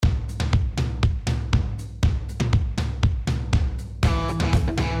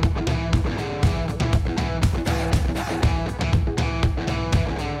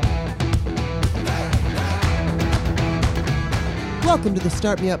Welcome to the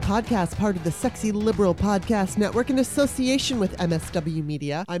Start Me Up podcast, part of the Sexy Liberal Podcast Network in association with MSW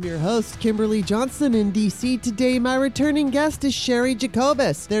Media. I'm your host, Kimberly Johnson in D.C. Today, my returning guest is Cheri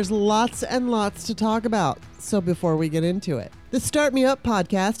Jacobus. There's lots and lots to talk about, so before we get into it. The Start Me Up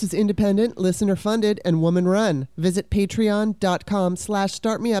podcast is independent, listener-funded, and woman-run. Visit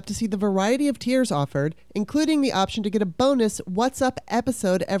patreon.com/startmeup to see the variety of tiers offered, including the option to get a bonus What's Up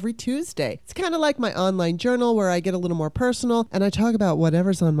episode every Tuesday. It's kind of like my online journal where I get a little more personal and I talk about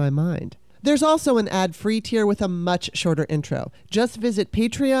whatever's on my mind. There's also an ad-free tier with a much shorter intro. Just visit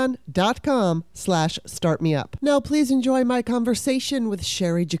patreon.com/startmeup. Now please enjoy my conversation with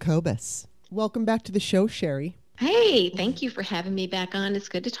Cheri Jacobus. Welcome back to the show, Cheri. Hey, thank you for having me back on. It's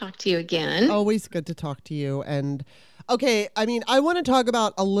good to talk to you again. Always good to talk to you. And okay, I want to talk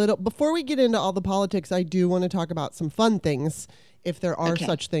about a little, before we get into all the politics, I do want to talk about some fun things, if there are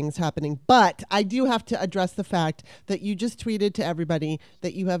such things happening. But I do have to address the fact that you just tweeted to everybody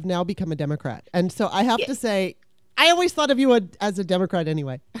that you have now become a Democrat. And so I have to say, I always thought of you as a Democrat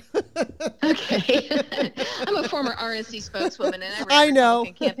anyway. Okay. I'm a former RNC spokeswoman, and I ran know.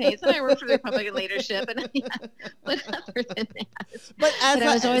 Republican campaigns, and I worked for the Republican leadership. And but other than that, but I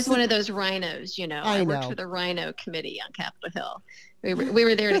was always one of those rhinos, you know. I worked for the Rhino Committee on Capitol Hill. We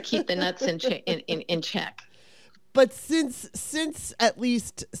were there to keep the nuts in check. But since at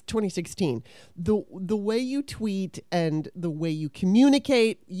least 2016, the way you tweet and the way you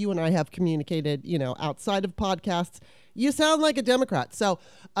communicate, you and I have communicated, outside of podcasts, you sound like a Democrat. So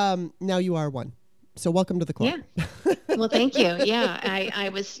now you are one. So welcome to the club. Yeah. Well, thank you. Yeah, I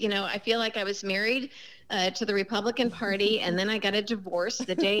was, I feel like I was married to the Republican Party, and then I got a divorce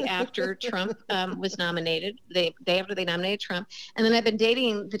the day after Trump was nominated, the day after they nominated Trump. And then I've been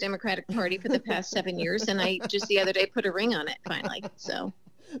dating the Democratic Party for the past 7 years, and I just the other day put a ring on it finally. So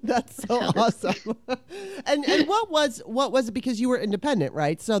that's so awesome. And what was it, because you were independent,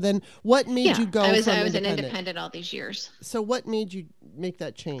 right? So then what made you go? I was an independent all these years. So what made you make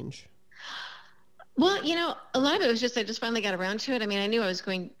that change? Well, a lot of it was just I just finally got around to it. I mean, I knew I was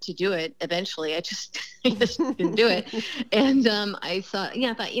going to do it eventually. I just didn't do it. And I thought,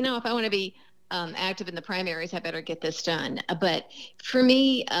 if I want to be active in the primaries, I better get this done. But for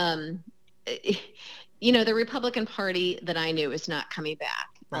me, the Republican Party that I knew is not coming back.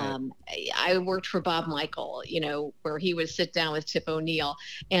 Right. I worked for Bob Michael, where he would sit down with Tip O'Neill,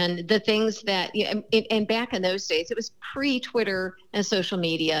 and the things that, and back in those days, it was pre-Twitter and social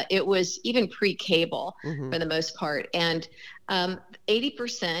media. It was even pre-cable for the most part. And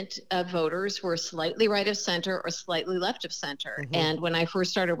 80% of voters were slightly right of center or slightly left of center. And when I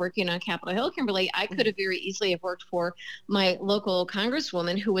first started working on Capitol Hill, Kimberly, I could have very easily have worked for my local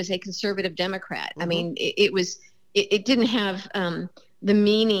congresswoman who was a conservative Democrat. I mean, it didn't have the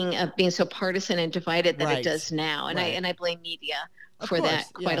meaning of being so partisan and divided that it does now. And I blame media for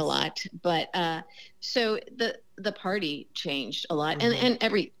that quite a lot. But so the party changed a lot, and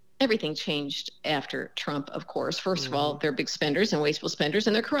everything changed after Trump, of course. First of all, they're big spenders and wasteful spenders,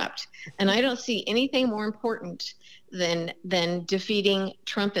 and they're corrupt. And I don't see anything more important than defeating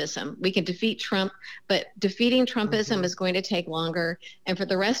Trumpism. We can defeat Trump, but defeating Trumpism is going to take longer. And for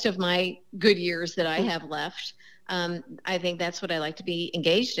the rest of my good years that I have left, I think that's what I like to be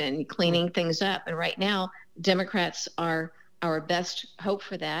engaged in, cleaning things up. And right now, Democrats are our best hope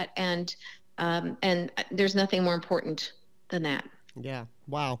for that. And there's nothing more important than that. Yeah.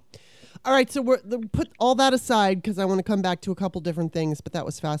 Wow. All right. So put all that aside, because I want to come back to a couple different things, but that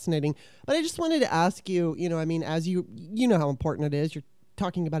was fascinating. But I just wanted to ask you, as you know how important it is. You're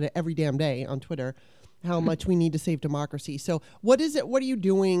talking about it every damn day on Twitter, how much we need to save democracy. So what is it? What are you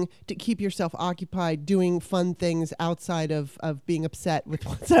doing to keep yourself occupied, doing fun things outside of being upset with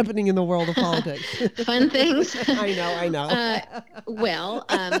what's happening in the world of politics? Fun things? I know.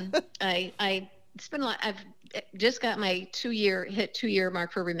 I spend a lot. I've just got my 2-year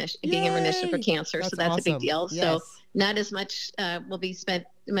mark for remission, being in remission for cancer. That's awesome. A big deal. Yes. So not as much time will be spent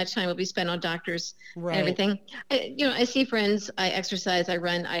on doctors and everything. I see friends, I exercise, I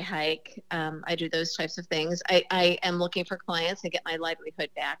run, I hike, I do those types of things. I am looking for clients and get my livelihood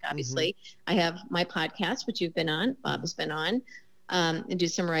back. Obviously, I have my podcast, which you've been on, Bob has been on, and do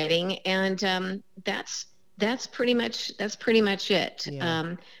some writing, and that's pretty much it.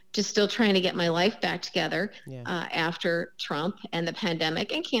 Yeah. Just still trying to get my life back together after Trump and the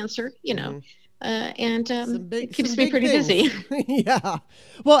pandemic and cancer, it keeps me pretty busy. Yeah.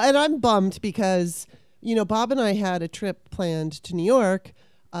 Well, and I'm bummed because, Bob and I had a trip planned to New York.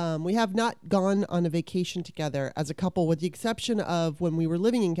 We have not gone on a vacation together as a couple, with the exception of when we were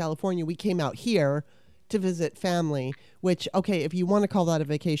living in California. We came out here to visit family, which, okay, if you want to call that a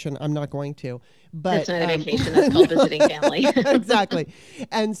vacation, I'm not going to. But that's not a vacation. That's called visiting family. Exactly.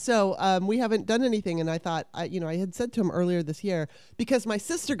 And so we haven't done anything. And I thought, I had said to him earlier this year, because my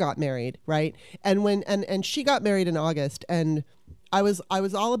sister got married, right? And and she got married in August, and I was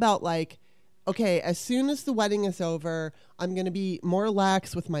all about like, okay, as soon as the wedding is over, I'm going to be more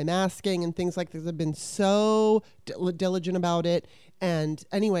lax with my masking and things like this. I've been so diligent about it. And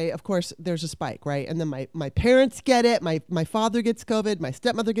anyway, of course, there's a spike, right? And then my parents get it. My father gets COVID. My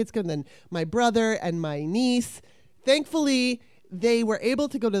stepmother gets COVID. And then my brother and my niece. Thankfully, they were able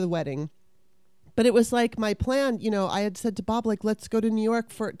to go to the wedding. But it was like my plan, I had said to Bob, like, let's go to New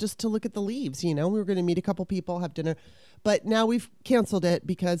York just to look at the leaves, we were going to meet a couple people, have dinner. But now we've canceled it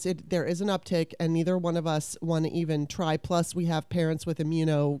because there is an uptick and neither one of us want to even try. Plus we have parents with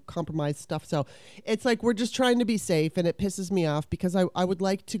immunocompromised stuff. So it's like, we're just trying to be safe, and it pisses me off because I would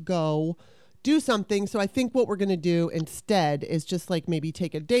like to go do something. So I think what we're going to do instead is just like maybe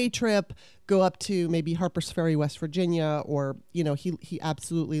take a day trip, go up to maybe Harper's Ferry, West Virginia, or, he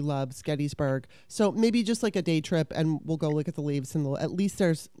absolutely loves Gettysburg. So maybe just like a day trip, and we'll go look at the leaves, and at least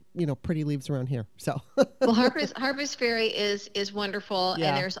there's, pretty leaves around here. So well, Harper's Ferry is wonderful. Yeah.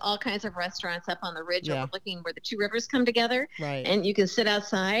 And there's all kinds of restaurants up on the ridge Yeah. overlooking where the two rivers come together. Right. And you can sit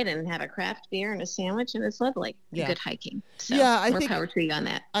outside and have a craft beer and a sandwich, and it's lovely. Yeah. Good hiking. So Yeah, more power to you on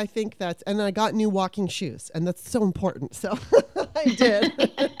that. I think and I got new walking shoes, and that's so important. So I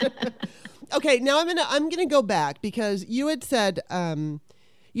did. Okay, now I'm gonna go back because you had said,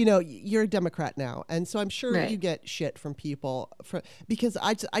 you're a Democrat now, and so I'm sure Right. you get shit from people because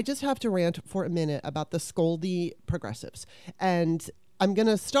I just have to rant for a minute about the scoldy progressives, and I'm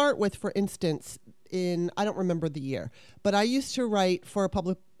gonna start with, for instance, I don't remember the year, but I used to write for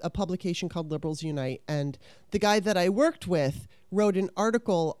a publication called Liberals Unite, and the guy that I worked with wrote an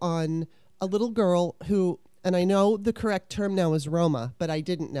article on a little girl who, and I know the correct term now is Roma, but I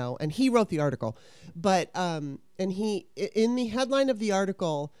didn't know, and he wrote the article. But and he, in the headline of the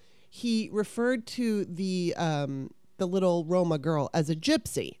article, he referred to the little Roma girl as a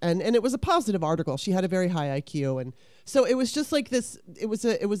gypsy, and it was a positive article. She had a very high IQ, and so it was just like this. It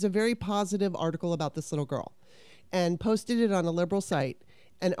was a very positive article about this little girl, and posted it on a liberal site.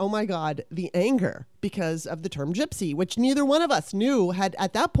 And oh my God, the anger because of the term gypsy, which neither one of us knew had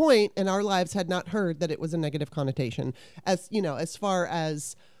at that point in our lives had not heard that it was a negative connotation, as far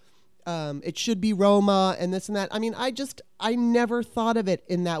as it should be Roma and this and that. I mean, I never thought of it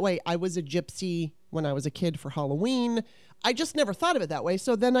in that way. I was a gypsy when I was a kid for Halloween. I just never thought of it that way.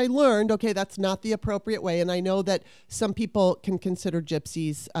 So then I learned, okay, that's not the appropriate way. And I know that some people can consider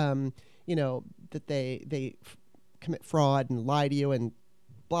gypsies, that they commit fraud and lie to you and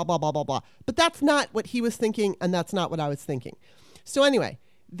blah, blah, blah, blah, blah. But that's not what he was thinking, and that's not what I was thinking. So anyway,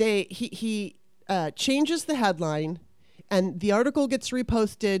 he changes the headline, and the article gets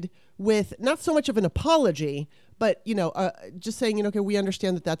reposted with not so much of an apology, but, just saying, okay, we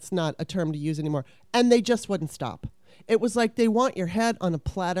understand that that's not a term to use anymore. And they just wouldn't stop. It was like they want your head on a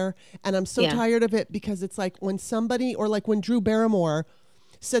platter, and I'm so tired of it because it's like when somebody, or like when Drew Barrymore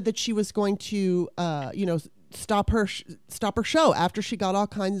said that she was going to, stop her show after she got all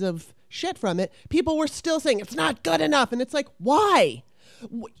kinds of shit from it, people were still saying it's not good enough. And it's like, why?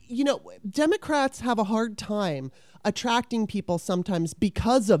 Democrats have a hard time attracting people sometimes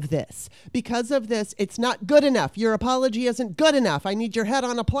because of this. It's not good enough. Your apology isn't good enough. I need your head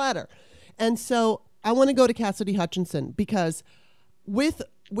on a platter. And so I want to go to Cassidy Hutchinson because with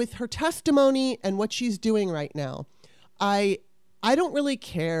her testimony and what she's doing right now, I don't really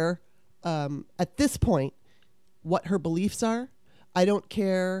care at this point what her beliefs are. I don't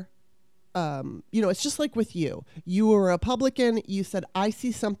care. It's just like with you. You were a Republican. You said, I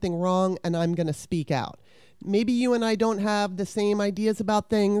see something wrong and I'm going to speak out. Maybe you and I don't have the same ideas about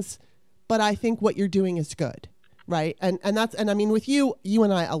things, but I think what you're doing is good. Right. And I mean, with you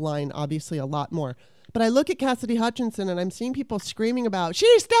and I align obviously a lot more. But I look at Cassidy Hutchinson and I'm seeing people screaming about,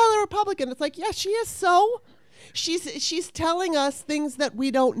 she's still a Republican. It's like, yeah, she is. So she's telling us things that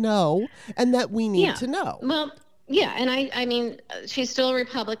we don't know and that we need to know. Well, yeah, and I mean, she's still a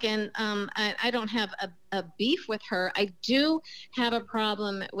Republican. I don't have a beef with her. I do have a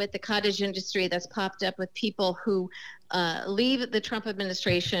problem with the cottage industry that's popped up with people who leave the Trump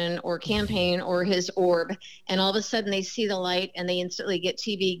administration or campaign or his orb, and all of a sudden they see the light and they instantly get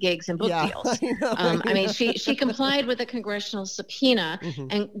TV gigs and book deals. I mean, she complied with a congressional subpoena,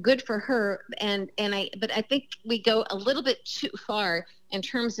 and good for her. But I think we go a little bit too far in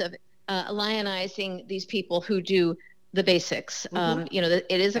terms of lionizing these people who do the basics.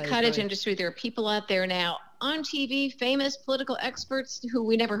 It is a cottage industry. There are people out there now on TV, famous political experts who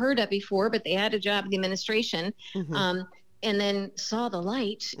we never heard of before, but they had a job in the administration. And then saw the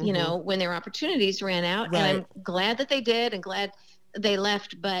light, you know, when their opportunities ran out. Right. And I'm glad that they did and glad they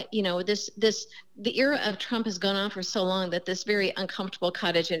left. But, you know, the era of Trump has gone on for so long that this very uncomfortable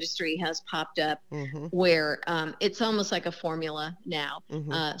cottage industry has popped up where it's almost like a formula now.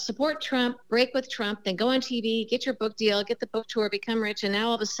 Support Trump, break with Trump, then go on TV, get your book deal, get the book tour, become rich. And now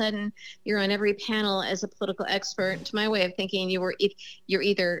all of a sudden you're on every panel as a political expert. To my way of thinking, you're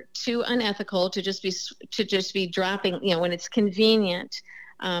either too unethical to just be dropping, you know, when it's convenient.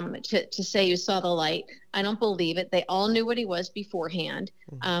 To say you saw the light. I don't believe it. They all knew what he was beforehand.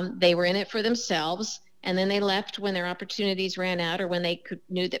 They were in it for themselves, and then they left when their opportunities ran out or when they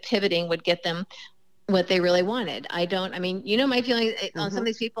knew that pivoting would get them what they really wanted. I mean, you know, my feeling on some of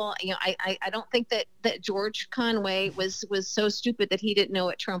these people, you know, I don't think that George Conway was so stupid that he didn't know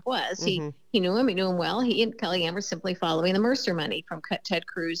what Trump was. He knew him. He knew him well. He and Kellyanne were simply following the Mercer money from Ted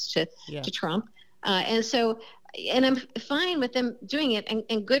Cruz to Trump. And I'm fine with them doing it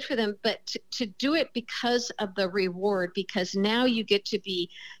and good for them, but to do it because of the reward, because now you get to be,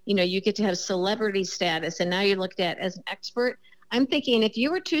 you know, you get to have celebrity status and now you're looked at as an expert. I'm thinking if you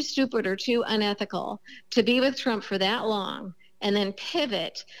were too stupid or too unethical to be with Trump for that long and then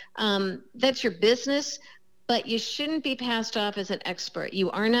pivot, that's your business, but you shouldn't be passed off as an expert.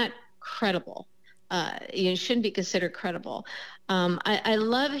 You are not credible. You shouldn't be considered credible. I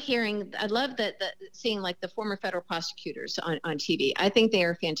love seeing like the former federal prosecutors on TV. I think they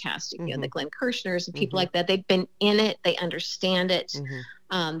are fantastic. You know, the Glenn Kirshner's and people like that. They've been in it. They understand it.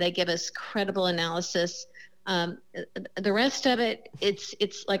 They give us credible analysis. The rest of it,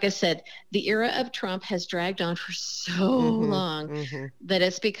 it's like I said, the era of Trump has dragged on for so long that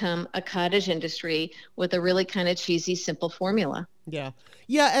it's become a cottage industry with a really kind of cheesy, simple formula. Yeah.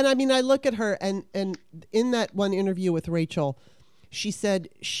 And I mean, I look at her and in that one interview with Rachel, she said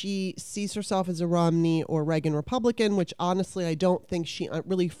she sees herself as a Romney or Reagan Republican, which honestly, I don't think she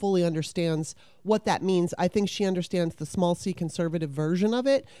really fully understands what that means. I think she understands the small c conservative version of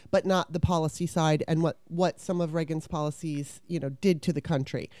it, but not the policy side and what some of Reagan's policies, you know, did to the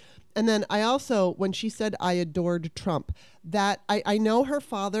country. And then I also, when she said I adored Trump, that I know her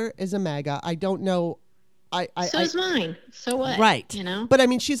father is a MAGA. I don't know. So is mine. So what? Right. You know? But I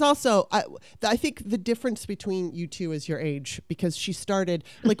mean, she's also, I think the difference between you two is your age, because she started,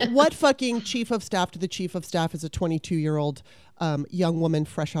 like, what fucking chief of staff to the chief of staff is a 22-year-old young woman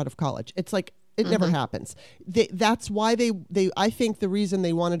fresh out of college? It's like, it never happens. That's why I think the reason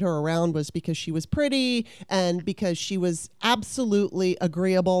they wanted her around was because she was pretty and because she was absolutely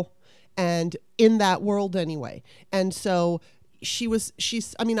agreeable and in that world anyway. And so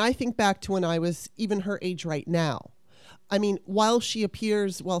I mean, I think back to when I was even her age right now. I mean, while she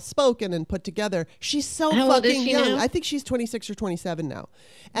appears well-spoken and put together, she's so fucking young. Now? I think she's 26 or 27 now.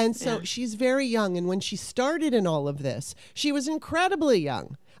 And so she's very young. And when she started in all of this, she was incredibly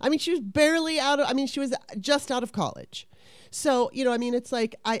young. I mean, she was she was just out of college. So, you know, I mean, it's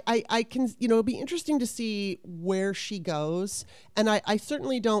like, I can, you know, it'll be interesting to see where she goes. And I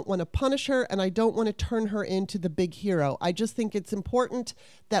certainly don't want to punish her and I don't want to turn her into the big hero. I just think it's important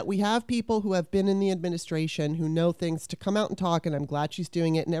that we have people who have been in the administration, who know things, to come out and talk. And I'm glad she's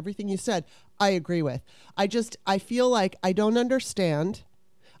doing it. And everything you said, I agree with. I feel like I don't understand.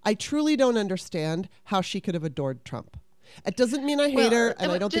 I truly don't understand how she could have adored Trump. It doesn't mean I hate her,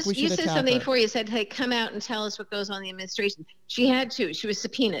 and I don't think we should attack her. You said something before. You said, hey, come out and tell us what goes on in the administration. She had to. She was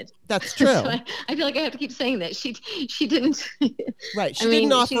subpoenaed. That's true. So I feel like I have to keep saying that. She didn't. Right. She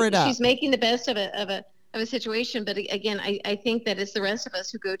didn't offer it up. She's making the best of a situation. But again, I think that it's the rest of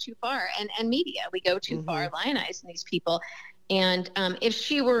us who go too far. And media, we go too far, lionizing these people. And if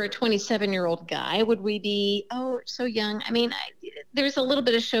she were a 27-year-old guy, would we be, so young? I mean, there's a little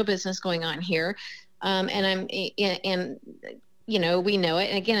bit of show business going on here. And you know, we know it.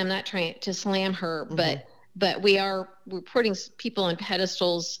 And again, I'm not trying to slam her, but we're putting people on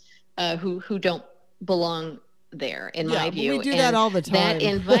pedestals who don't belong there, in my view. We do that all the time. That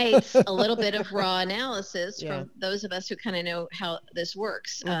invites a little bit of raw analysis from those of us who kind of know how this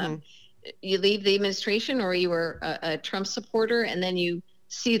works. You leave the administration, or you were a Trump supporter, and then you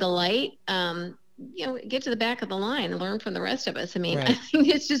see the light. You know, get to the back of the line and learn from the rest of us. I mean, I think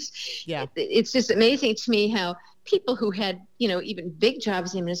it's just amazing to me how people who had, you know, even big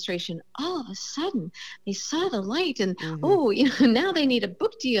jobs in the administration, all of a sudden they saw the light and, you know, now they need a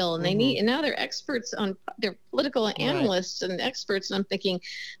book deal and and now they're experts they're political analysts and experts. And I'm thinking,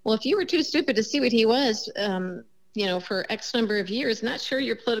 well, if you were too stupid to see what he was, for X number of years, not sure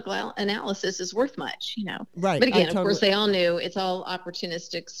your political analysis is worth much, Right. But again, of course, they all knew it's all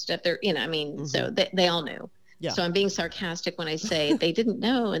opportunistic stuff. They're, so they all knew. Yeah. So I'm being sarcastic when I say they didn't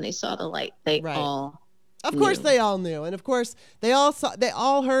know and they saw the light. They all Of course they all knew. And of course they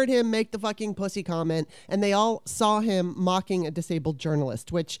all heard him make the fucking pussy comment, and they all saw him mocking a disabled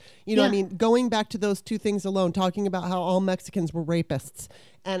journalist, which, going back to those two things alone, talking about how all Mexicans were rapists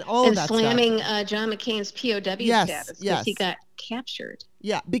and all of that slamming stuff. John McCain's POW status because he got captured.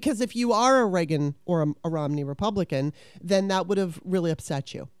 Yeah, because if you are a Reagan or a Romney Republican, then that would have really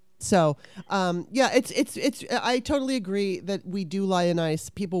upset you. So, it's. I totally agree that we do lionize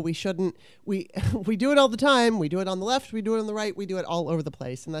people. We shouldn't. We do it all the time. We do it on the left. We do it on the right. We do it all over the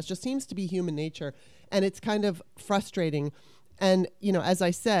place, and that just seems to be human nature. And it's kind of frustrating. And as I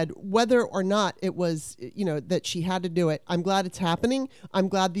said, whether or not it was that she had to do it, I'm glad it's happening. I'm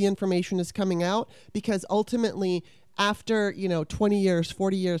glad the information is coming out, because ultimately, after 20 years,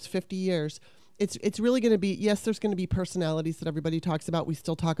 40 years, 50 years. It's really going to be, yes, there's going to be personalities that everybody talks about. We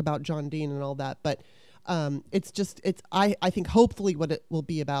still talk about John Dean and all that, but I think hopefully what it will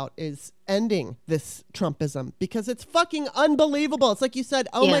be about is ending this Trumpism, because it's fucking unbelievable. It's like you said,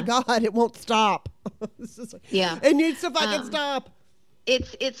 my God, it won't stop. It needs to fucking stop.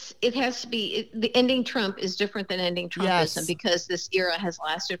 It has to be, the ending Trump is different than ending Trumpism, because this era has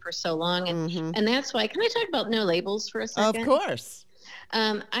lasted for so long. And that's why, can I talk about no labels for a second? Of course.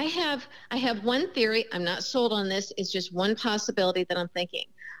 I have one theory. I'm not sold on this. It's just one possibility that I'm thinking.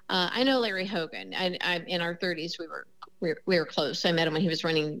 I know Larry Hogan. I in our 30s, we were close. I met him when he was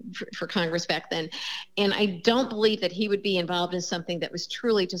running for Congress back then. And I don't believe that he would be involved in something that was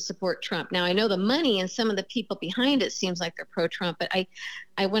truly to support Trump. Now, I know the money and some of the people behind it seems like they're pro-Trump, but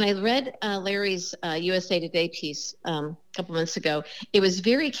when I read Larry's USA Today piece a couple months ago, it was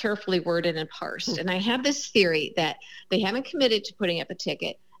very carefully worded and parsed. And I have this theory that they haven't committed to putting up a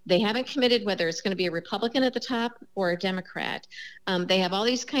ticket. They haven't committed whether it's going to be a Republican at the top or a Democrat. They have all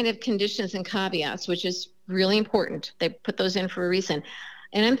these kind of conditions and caveats, which is really important. They put those in for a reason.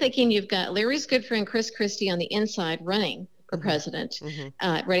 And I'm thinking you've got Larry's good friend Chris Christie on the inside running for president,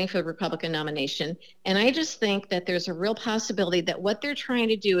 running for the Republican nomination. And I just think that there's a real possibility that what they're trying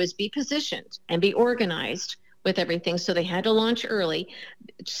to do is be positioned and be organized with everything. So they had to launch early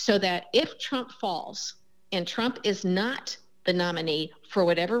so that if Trump falls and Trump is not the nominee for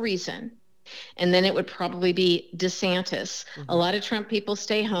whatever reason, and then it would probably be DeSantis. A lot of Trump people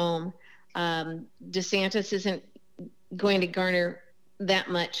stay home. DeSantis isn't going to garner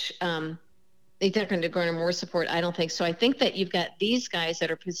that much. He's not going to garner more support, I don't think. So I think that you've got these guys that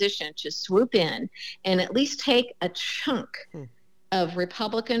are positioned to swoop in and at least take a chunk of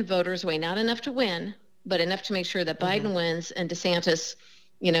Republican voters away. Not enough to win, but enough to make sure that Biden wins and DeSantis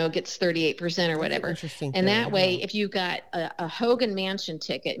gets 38% or whatever. Interesting. And that way, if you've got a Hogan Manchin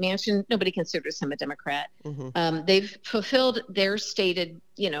ticket, nobody considers him a Democrat. They've fulfilled their stated,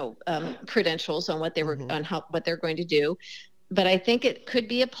 credentials on what they were what they're going to do. But I think it could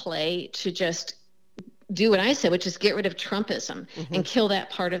be a play to just do what I said, which is get rid of Trumpism and kill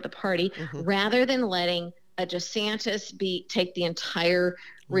that part of the party, rather than letting a DeSantis take the entire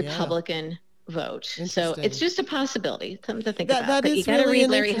Republican vote. So it's just a possibility, something to think about. But you got to read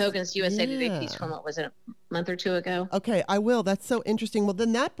Larry Hogan's USA Today piece from, what was it, a month or two ago? Okay, I will. That's so interesting. Well,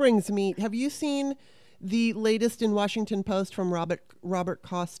 then that brings me, have you seen the latest in Washington Post from Robert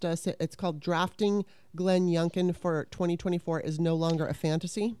Costa? It's called "Drafting Glenn Youngkin for 2024 is no longer a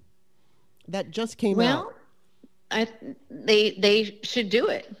fantasy." That just came out. Well, they should do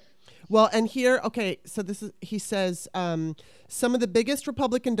it. Well, and here, okay, so he says, some of the biggest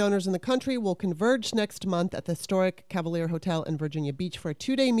Republican donors in the country will converge next month at the historic Cavalier Hotel in Virginia Beach for a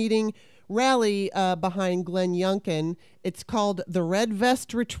 2-day meeting rally behind Glenn Youngkin. It's called the Red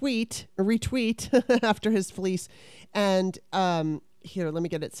Vest Retweet after his fleece. And here, let me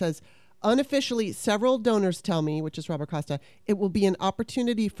get it. It says, unofficially, several donors tell me, which is Robert Costa, it will be an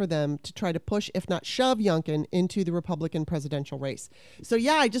opportunity for them to try to push, if not shove, Youngkin into the Republican presidential race. So,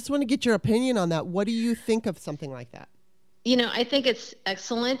 yeah, I just want to get your opinion on that. What do you think of something like that? I think it's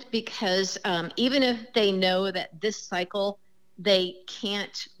excellent because even if they know that this cycle they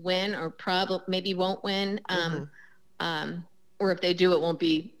can't win or maybe won't win, or if they do, it won't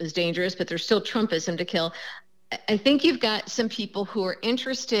be as dangerous, but there's still Trumpism to kill. I think you've got some people who are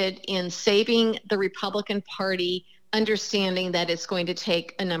interested in saving the Republican Party, understanding that it's going to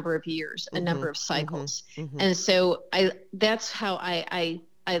take a number of years, a number of cycles. And so that's how I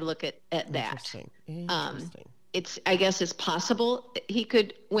look at that. Interesting. I guess it's possible he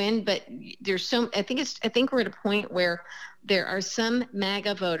could win, but I think we're at a point where there are some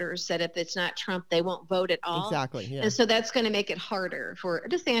MAGA voters that if it's not Trump, they won't vote at all. Exactly. Yeah. And so that's going to make it harder for a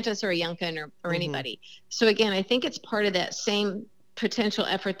DeSantis or a Youngkin or anybody. So again, I think it's part of that same potential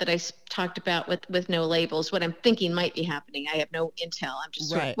effort that I talked about with no labels. What I'm thinking might be happening. I have no intel. I'm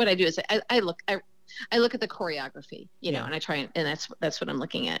just what I do is I look at the choreography, you know, and I try and that's what I'm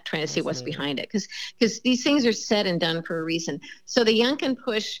looking at, trying to see what's behind it, because these things are said and done for a reason. So the Youngkin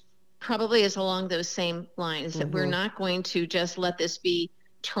push probably is along those same lines, that we're not going to just let this be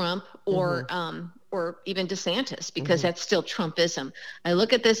Trump or even DeSantis, because that's still Trumpism. I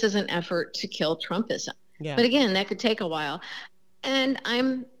look at this as an effort to kill Trumpism. Yeah. But again, that could take a while. And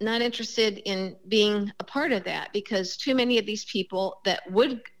I'm not interested in being a part of that, because too many of these people that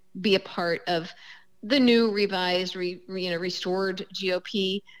would be a part of the new revised, restored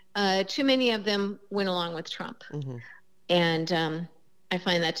GOP, too many of them went along with Trump. And I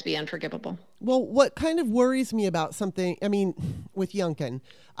find that to be unforgivable. Well, what kind of worries me about something, I mean, with Youngkin,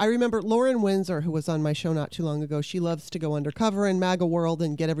 I remember Lauren Windsor, who was on my show not too long ago, she loves to go undercover in MAGA world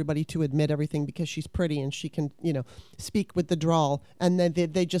and get everybody to admit everything because she's pretty and she can, speak with the drawl, and then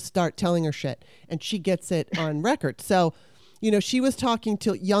they just start telling her shit, and she gets it on record. So, she was talking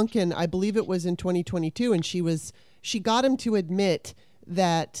to Youngkin, I believe it was in 2022, and she got him to admit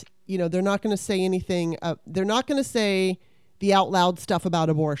that, they're not going to say anything, they're not going to say the out loud stuff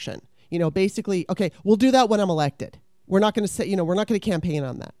about abortion. Basically, okay, we'll do that when I'm elected. We're not going to say, we're not going to campaign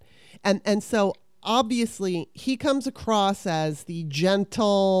on that. And so obviously he comes across as the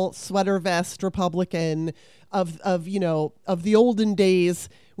gentle sweater vest Republican of the olden days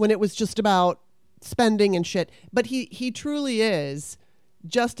when it was just about spending and shit. But he truly is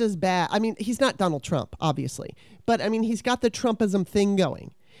just as bad. I mean, he's not Donald Trump, obviously, but I mean, he's got the Trumpism thing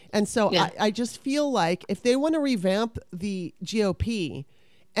going. And so I just feel like if they want to revamp the GOP,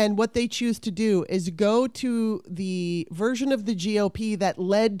 and what they choose to do is go to the version of the GOP that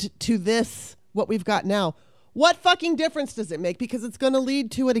led to this, what we've got now, what fucking difference does it make? Because it's going to lead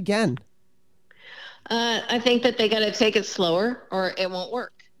to it again. I think that they got to take it slower or it won't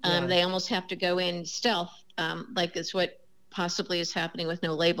work. They almost have to go in stealth, like it's what possibly is happening with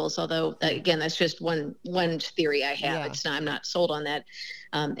no labels. Although, again, that's just one theory I have. I'm not sold on that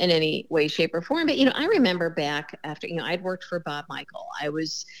in any way, shape, or form. But, I remember back after, I'd worked for Bob Michael. I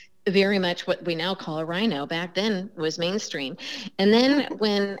was very much what we now call a rhino. Back then was mainstream. And then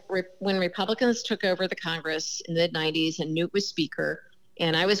when Republicans took over the Congress in the mid-90s and Newt was speaker,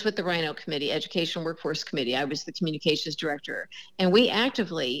 and I was with the Rhino Committee, Education Workforce Committee. I was the communications director. And we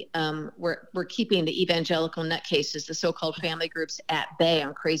actively were keeping the evangelical nutcases, the so-called family groups, at bay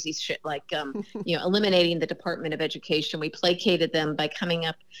on crazy shit like, eliminating the Department of Education. We placated them by coming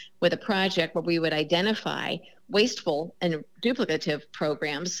up with a project where we would identify wasteful and duplicative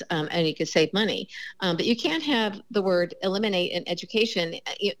programs, and you could save money. But you can't have the word eliminate in education,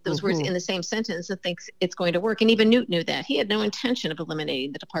 those words in the same sentence, and thinks it's going to work. And even Newt knew that. He had no intention of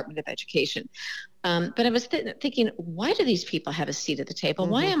eliminating the Department of Education. But I was thinking, why do these people have a seat at the table?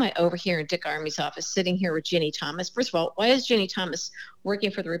 Why am I over here in Dick Armey's office sitting here with Ginny Thomas? First of all, why is Ginny Thomas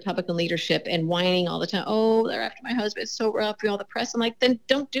working for the Republican leadership and whining all the time? Oh, they're after my husband. It's so rough. All the press. I'm like, then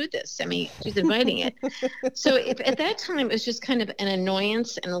don't do this. I mean, she's inviting it. So at that time, it was just kind of an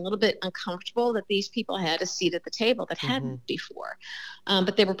annoyance and a little bit uncomfortable that these people had a seat at the table that hadn't before.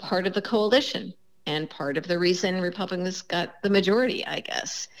 But they were part of the coalition. And part of the reason Republicans got the majority, I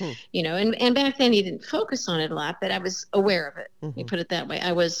guess, and back then you didn't focus on it a lot, but I was aware of it. You put it that way.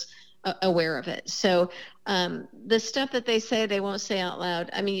 I was aware of it. So the stuff that they say they won't say out loud,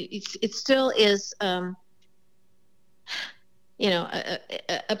 I mean, it still is, a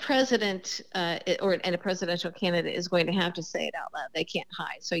president and a presidential candidate is going to have to say it out loud. They can't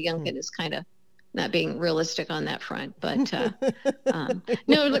hide. So Youngkin is kind of not being realistic on that front, but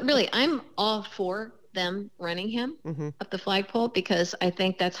no, really, I'm all for them running him up the flagpole, because I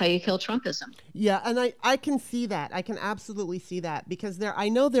think that's how you kill Trumpism. Yeah, and I can see that. I can absolutely see that, because I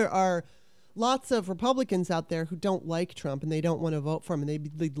know there are lots of Republicans out there who don't like Trump and they don't want to vote for him,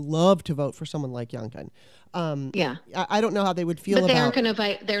 and they'd love to vote for someone like Youngkin. I don't know how they would feel. But they aren't going to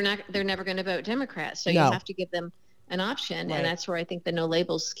vote. They're never going to vote Democrat. So you have to give them an option, right. And that's where I think the no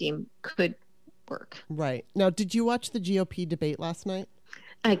labels scheme could work. Right. Now, did you watch the GOP debate last night?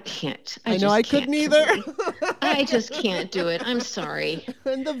 I can't. I know I couldn't either. I just can't do it. I'm sorry.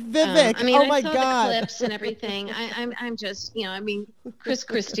 And the Vivek. I saw the clips and everything. I'm just, Chris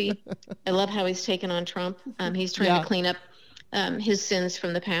Christie. I love how he's taken on Trump. He's trying to clean up his sins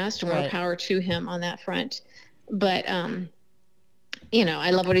from the past. More power to him on that front. But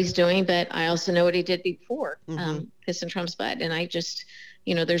I love what he's doing, but I also know what he did before, Mm-hmm. pissing Trump's butt. And I just,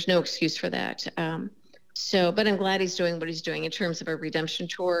 there's no excuse for that. But I'm glad he's doing what he's doing in terms of a redemption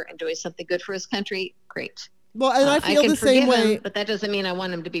tour and doing something good for his country. Great. Well, and I feel the same way. But that doesn't mean I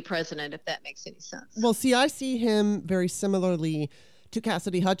want him to be president, if that makes any sense. Well, see, I see him very similarly to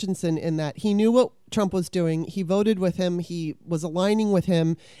Cassidy Hutchinson in that he knew what Trump was doing. He voted with him. He was aligning with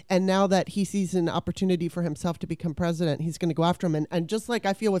him. And now that he sees an opportunity for himself to become president, he's going to go after him. And just like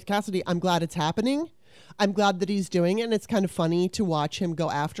I feel with Cassidy, I'm glad it's happening. I'm glad that he's doing it. And it's kind of funny to watch him go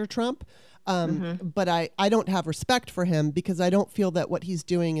after Trump. But I don't have respect for him because I don't feel that what he's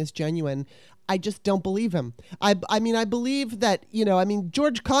doing is genuine. I just don't believe him. I mean, I believe that,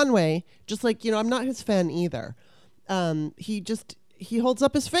 George Conway, just like, I'm not his fan either. He holds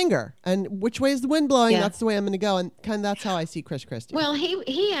up his finger, and which way is the wind blowing? Yeah. That's the way I'm going to go. And kind of that's how I see Chris Christie. Well, he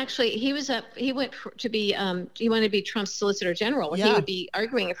wanted to be Trump's Solicitor General. He would be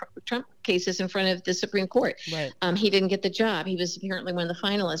arguing Trump cases in front of the Supreme Court. Right. He didn't get the job. He was apparently one of the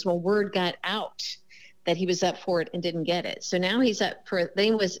finalists. Well, word got out that he was up for it and didn't get it. So now he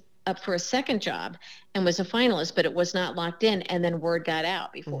was up for a second job and was a finalist, but it was not locked in. And then word got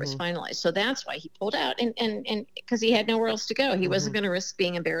out before it was finalized. So that's why he pulled out and because he had nowhere else to go. He wasn't going to risk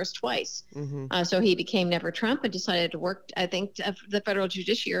being embarrassed twice. So he became Never Trump and decided to work. I think the federal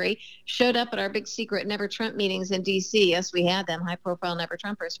judiciary showed up at our big secret Never Trump meetings in DC. Yes, we had them, high profile Never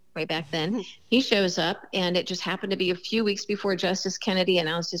Trumpers way back then. He shows up, and it just happened to be a few weeks before Justice Kennedy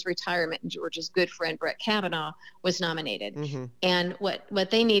announced his retirement and George's good friend Brett Kavanaugh was nominated. And what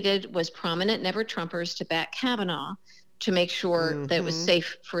they needed was prominent Never Trumpers to back Kavanaugh to make sure that it was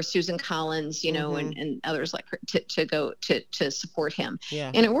safe for Susan Collins, and others like her to go to support him.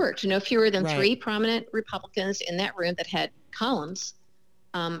 Yeah. And it worked. No fewer than 3 prominent Republicans in that room that had columns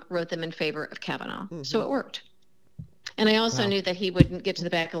wrote them in favor of Kavanaugh. So it worked. And I also knew that he wouldn't get to the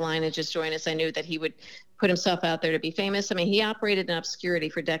back of the line and just join us. I knew that he would put himself out there to be famous. I mean, he operated in obscurity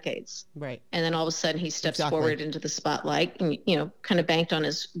for decades. Right. And then all of a sudden he steps forward into the spotlight and, kind of banked on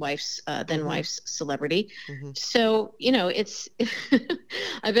his wife's, then wife's celebrity. So, it's,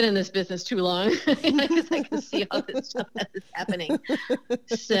 I've been in this business too long. I can see all this stuff that is happening.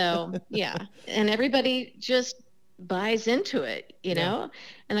 So, yeah. And everybody just buys into it, and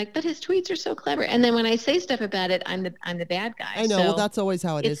but his tweets are so clever. And then when I say stuff about it, I'm the bad guy. I know. So well, that's always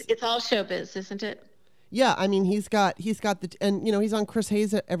how it is. It's all showbiz, isn't it? Yeah, I mean, he's got and he's on Chris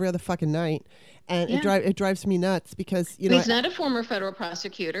Hayes every other fucking night, and it drives me nuts because he's not a former federal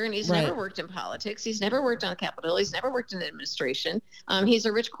prosecutor, and he's never worked in politics. He's never worked on Capitol Hill. He's never worked in administration. He's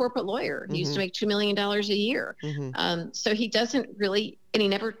a rich corporate lawyer. He used to make $2 million a year. So he doesn't really, and he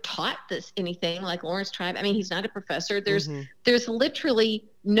never taught anything like Lawrence Tribe. I mean, he's not a professor. There's literally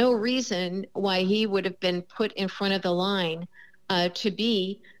no reason why he would have been put in front of the line to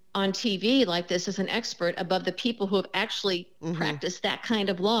be on TV like this as an expert above the people who have actually practiced that kind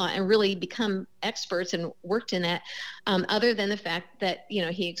of law and really become experts and worked in that, other than the fact that,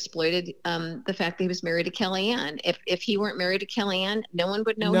 he exploited the fact that he was married to Kellyanne. If he weren't married to Kellyanne, no one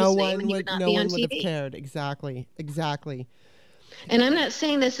would know his name and he would not be on TV. No one would have cared. Exactly. And I'm not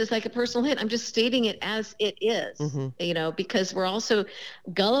saying this as like a personal hit. I'm just stating it as it is, because we're also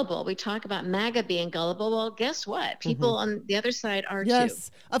gullible. We talk about MAGA being gullible. Well, guess what? People on the other side are too.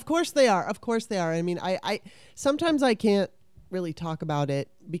 Yes, of course they are. I mean, I sometimes I can't really talk about it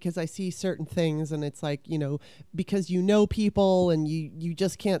because I see certain things and it's like, because people and you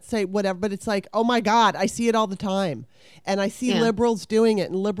just can't say whatever, but it's like, oh my God, I see it all the time. And I see liberals doing it,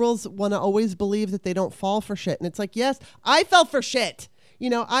 and liberals want to always believe that they don't fall for shit. And it's like, yes, I fell for shit.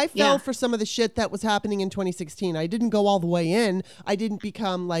 I fell for some of the shit that was happening in 2016. I didn't go all the way in. I didn't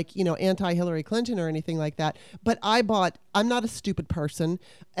become like, anti-Hillary Clinton or anything like that. But I'm not a stupid person,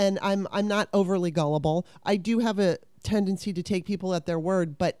 and I'm not overly gullible. I do have a tendency to take people at their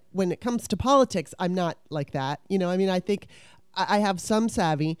word, but when it comes to politics, I'm not like that. I think I have some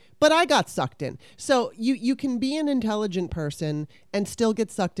savvy, but I got sucked in. So you can be an intelligent person and still get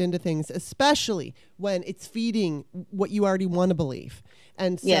sucked into things, especially when it's feeding what you already want to believe.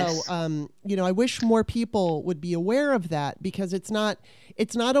 And so, I wish more people would be aware of that, because it's not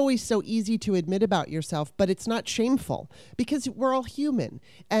always so easy to admit about yourself, but it's not shameful because we're all human.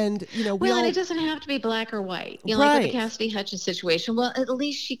 And, and it doesn't have to be black or white. Like with the Cassidy Hutchins situation. Well, at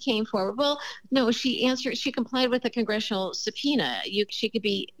least she came forward. Well, no, she complied with a congressional subpoena. She could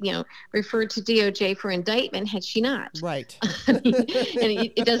be, referred to DOJ for indictment had she not. Right. And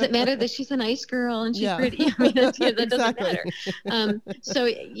it doesn't matter that she's a nice girl isn't she Yeah. pretty? I mean, that doesn't Exactly. matter. So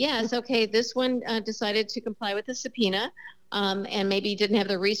yes, okay, this one decided to comply with the subpoena. And maybe didn't have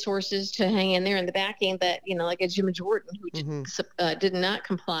the resources to hang in there in the backing that, like a Jim Jordan who did not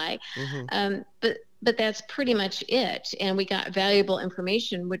comply. But that's pretty much it. And we got valuable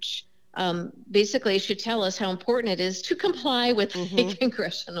information, which basically should tell us how important it is to comply with a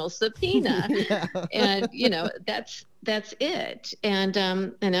congressional subpoena. Yeah. And, that's it. And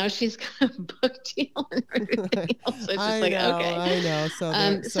now she's got a book deal and everything else. So it's just okay. I know. So it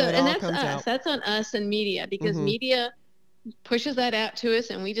and all that's comes us. out. That's on us and media, because media pushes that out to us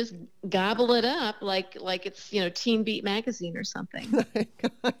and we just gobble it up like it's Teen Beat magazine or something.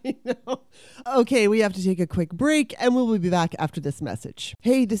 I know. Okay, we have to take a quick break and we'll be back after this message.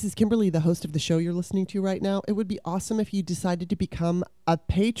 Hey, this is Kimberly, the host of the show you're listening to right now. It would be awesome if you decided to become a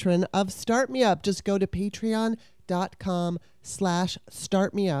patron of Start Me Up. Just go to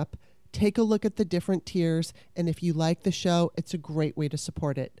patreon.com/startmeup. Take a look at the different tiers, and if you like the show, it's a great way to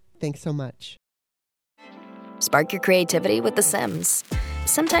support it. Thanks so much. Spark your creativity with The Sims.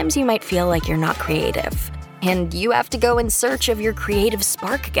 Sometimes you might feel like you're not creative, and you have to go in search of your creative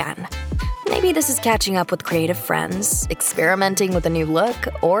spark again. Maybe this is catching up with creative friends, experimenting with a new look,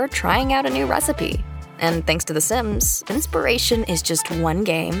 or trying out a new recipe. And thanks to The Sims, inspiration is just one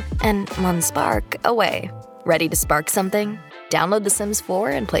game and one spark away. Ready to spark something? Download The Sims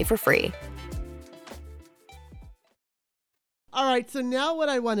 4 and play for free. All right, so now what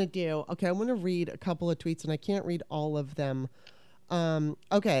I want to do, I want to read a couple of tweets, and I can't read all of them. Or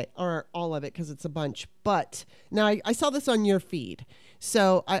all of it because it's a bunch. But now I saw this on your feed.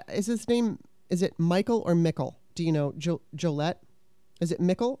 So is it Michael or Mickle? Do you know, Jolette? Is it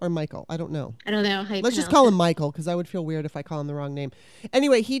Mickle or Michael? I don't know. I don't know how you Let's just call him Michael, because I would feel weird if I call him the wrong name.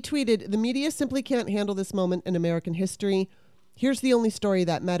 Anyway, he tweeted, "The media simply can't handle this moment in American history. Here's the only story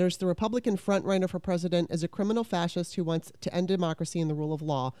that matters. The Republican frontrunner for president is a criminal fascist who wants to end democracy and the rule of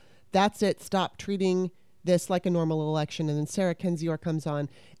law. That's it. Stop treating this like a normal election." And then Sarah Kendzior comes on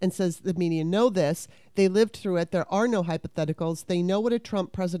and says the media know this. They lived through it. There are no hypotheticals. They know what a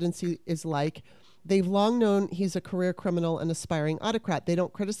Trump presidency is like. They've long known he's a career criminal and aspiring autocrat. They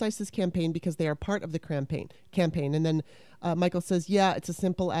don't criticize his campaign because they are part of the campaign. And then Michael says, yeah, it's as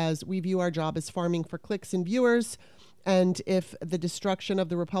simple as we view our job as farming for clicks and viewers. And if the destruction of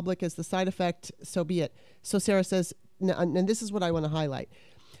the republic is the side effect, so be it. So Sarah says, and this is what I want to highlight.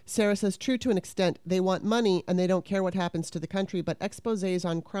 Sarah says, true to an extent, they want money and they don't care what happens to the country, but exposés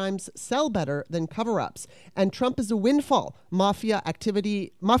on crimes sell better than cover-ups. And Trump is a windfall. Mafia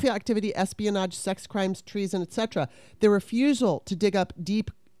activity, espionage, sex crimes, treason, etc. Their refusal to dig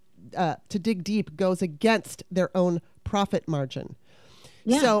deep goes against their own profit margin.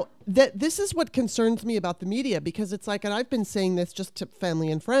 Yeah. So this is what concerns me about the media, because it's like, and I've been saying this just to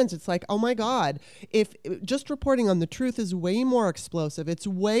family and friends, it's like, oh my God, if just reporting on the truth is way more explosive, it's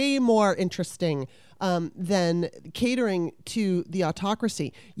way more interesting than catering to the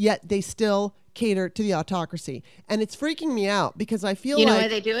autocracy, yet they still cater to the autocracy. And it's freaking me out because I feel like... You know why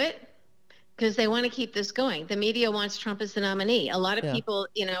they do it? Because they want to keep this going. The media wants Trump as the nominee. A lot of people,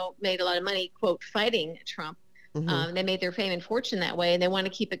 made a lot of money, quote, fighting Trump. Mm-hmm. They made their fame and fortune that way, and they want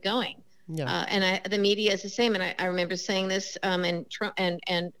to keep it going. Yeah. And the media is the same. And I remember saying this, and Trump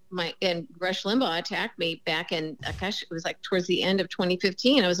and Rush Limbaugh attacked me back in, it was like towards the end of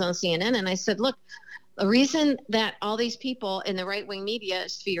 2015. I was on CNN, and I said, look, the reason that all these people in the right-wing media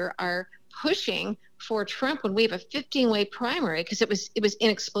sphere are pushing for Trump when we have a 15-way primary, because it was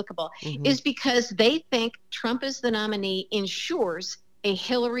inexplicable, is because they think Trump as the nominee ensures a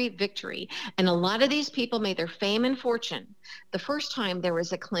Hillary victory. And a lot of these people made their fame and fortune the first time there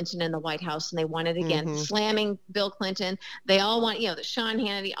was a Clinton in the White House, and they wanted, again, slamming Bill Clinton. They all want, the Sean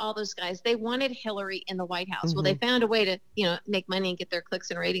Hannity, all those guys, they wanted Hillary in the White House. Well, they found a way to, make money and get their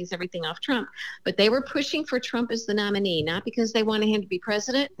clicks and ratings, everything off Trump. But they were pushing for Trump as the nominee, not because they wanted him to be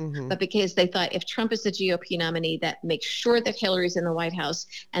president, but because they thought if Trump is the GOP nominee, that makes sure that Hillary's in the White House,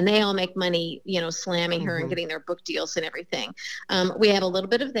 and they all make money, slamming her and getting their book deals and everything. We have a little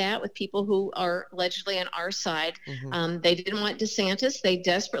bit of that with people who are allegedly on our side. They didn't want DeSantis. They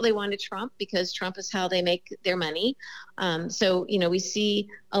desperately wanted Trump because Trump is how they make their money. So, we see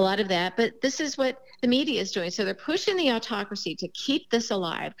a lot of that. But this is what the media is doing. So they're pushing the autocracy to keep this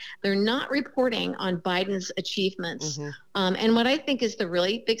alive. They're not reporting on Biden's achievements. And what I think is the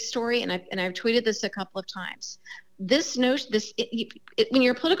really big story, and I've tweeted this a couple of times, this notion, when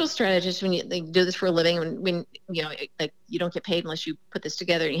you're a political strategist, when you do this for a living, when you don't get paid unless you put this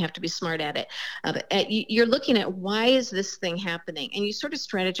together, and you have to be smart at it. But you're looking at, why is this thing happening? And you sort of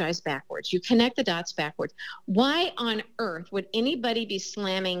strategize backwards. You connect the dots backwards. Why on earth would anybody be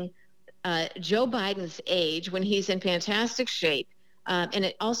slamming Joe Biden's age when he's in fantastic shape. And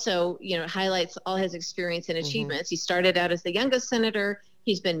it also, highlights all his experience and achievements. He started out as the youngest senator.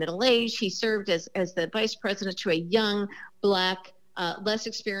 He's been middle-aged. He served as the vice president to a young, Black, less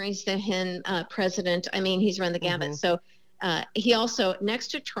experienced than him president. I mean, he's run the gamut. So he also, next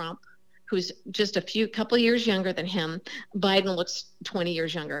to Trump, who's just couple years younger than him, Biden looks 20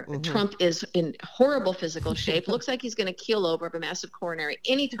 years younger. Trump is in horrible physical shape, looks like he's going to keel over of a massive coronary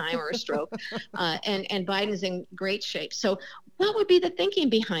anytime or a stroke. And Biden's in great shape. So what would be the thinking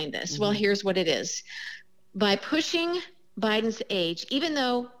behind this? Well, here's what it is. By pushing Biden's age, even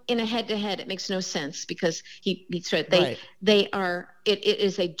though in a head-to-head it makes no sense because he's right. They are, it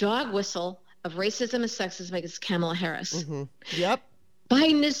is a dog whistle of racism and sexism against Kamala Harris. Yep.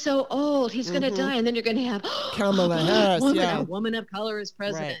 Biden is so old, he's going to die, and then you're going to have Kamala Harris, a woman of color as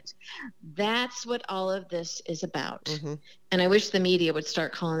president. Right. That's what all of this is about. And I wish the media would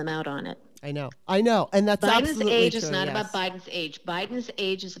start calling them out on it. I know. And that's Biden's absolutely age true, is not about Biden's age. Biden's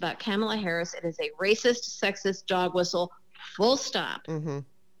age is about Kamala Harris. It is a racist, sexist dog whistle, full stop.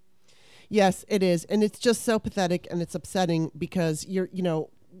 Yes, it is. And it's just so pathetic and it's upsetting because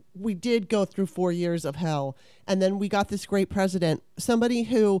we did go through 4 years of hell, and then we got this great president, somebody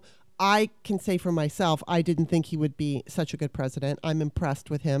who I can say for myself, I didn't think he would be such a good president. I'm impressed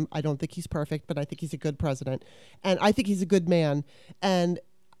with him. I don't think he's perfect, but I think he's a good president, and I think he's a good man. And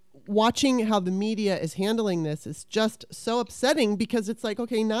watching how the media is handling this is just so upsetting because it's like,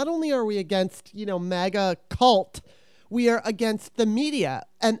 okay, not only are we against, MAGA cult, we are against the media.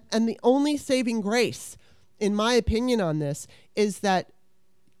 And the only saving grace, in my opinion on this, is that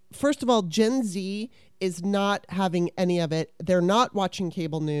first of all, Gen Z is not having any of it. They're not watching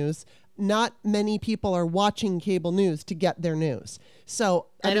cable news. Not many people are watching cable news to get their news. So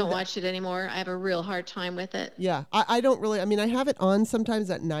I don't watch it anymore. I have a real hard time with it. Yeah, I don't really. I mean, I have it on sometimes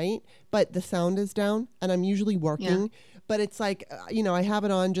at night, but the sound is down and I'm usually working. Yeah. But it's like, I have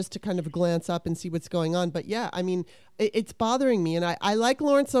it on just to kind of glance up and see what's going on. But yeah, I mean, it's bothering me. And I like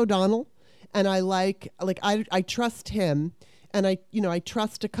Lawrence O'Donnell, and I trust him. And I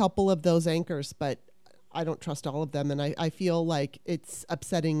trust a couple of those anchors, but I don't trust all of them. And I feel like it's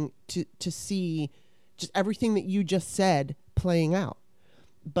upsetting to see just everything that you just said playing out.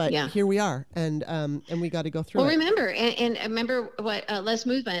 But here we are, and we got to go through it. Well, remember what Les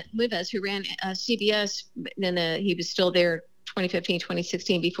Moonves, who ran CBS, and he was still there 2015,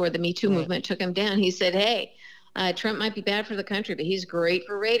 2016, before the Me Too movement took him down. He said, hey, Trump might be bad for the country, but he's great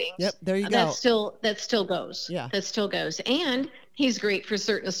for ratings. Yep, there you go. That still goes. Yeah, that still goes. And he's great for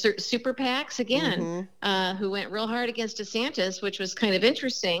certain super PACs again, who went real hard against DeSantis, which was kind of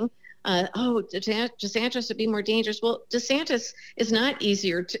interesting. DeSantis would be more dangerous. Well, DeSantis is not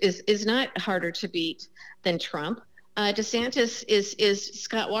is not harder to beat than Trump. DeSantis is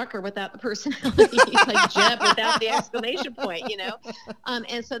Scott Walker without the personality. He's like Jeb without the exclamation point,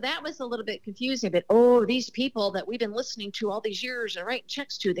 And so that was a little bit confusing. But, these people that we've been listening to all these years and writing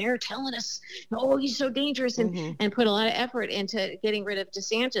checks to, they're telling us, he's so dangerous, and put a lot of effort into getting rid of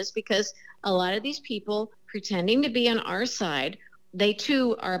DeSantis because a lot of these people pretending to be on our side, they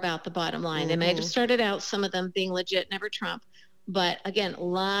too are about the bottom line. They might have started out, some of them being legit, never Trump. But again, a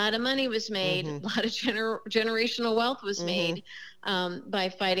lot of money was made, a lot of generational wealth was made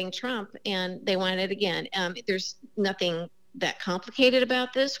by fighting Trump, and they want it again. There's nothing that complicated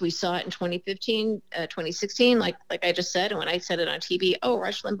about this. We saw it in 2015, 2016, like I just said, and when I said it on TV,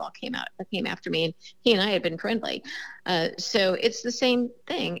 Rush Limbaugh came after me, and he and I had been friendly. So it's the same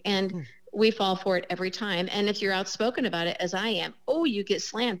thing, and we fall for it every time. And if you're outspoken about it, as I am, you get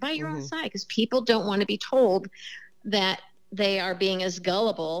slammed by your own side, because people don't want to be told that they are being as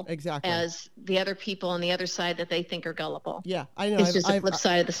gullible as the other people on the other side that they think are gullible. Yeah, I know. It's just a flip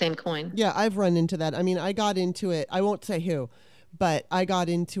side of the same coin. Yeah, I've run into that. I mean, I got into it. I won't say who, but I got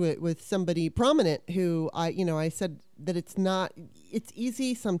into it with somebody prominent who I said that it's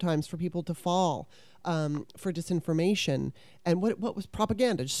easy sometimes for people to fall for disinformation. And what was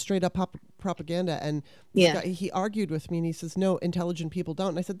propaganda, just straight up propaganda. And he argued with me, and he says, no, intelligent people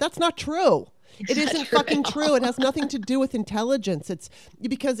don't. And I said, that's not true. It isn't fucking true. It has nothing to do with intelligence. It's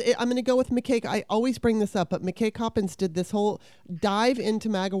because I'm going to go with McKay. I always bring this up, but McKay Coppins did this whole dive into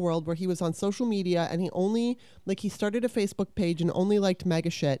MAGA world where he was on social media, and he started a Facebook page and only liked MAGA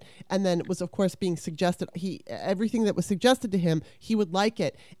shit. And then it was, of course, being suggested, everything that was suggested to him, he would like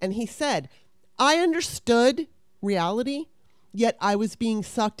it. And he said, I understood reality, yet I was being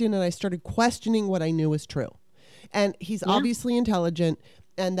sucked in, and I started questioning what I knew was true. And he's obviously intelligent.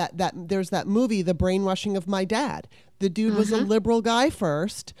 And that there's that movie, The Brainwashing of My Dad. The dude was a liberal guy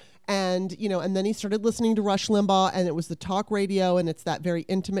first, And, and then he started listening to Rush Limbaugh, and it was the talk radio, and it's that very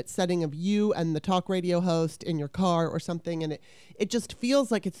intimate setting of you and the talk radio host in your car or something. And it just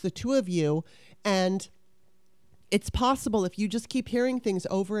feels like it's the two of you. And it's possible if you just keep hearing things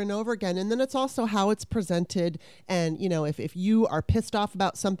over and over again. And then it's also how it's presented. And, if you are pissed off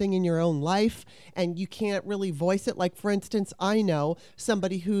about something in your own life and you can't really voice it, like, for instance, I know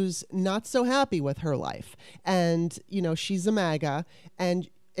somebody who's not so happy with her life and, she's a MAGA, and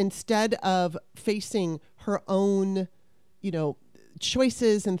instead of facing her own,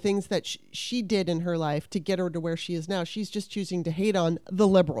 choices and things that she did in her life to get her to where she is now, she's just choosing to hate on the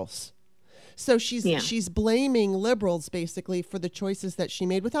liberals. So she's blaming liberals basically for the choices that she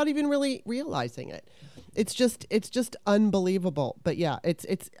made without even really realizing it. It's just unbelievable. But yeah,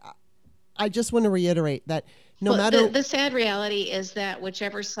 I just want to reiterate that no matter the sad reality is that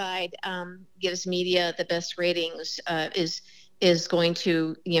whichever side gives media the best ratings is going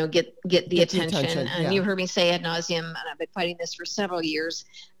to get the attention. And you heard me say ad nauseum, and I've been fighting this for several years,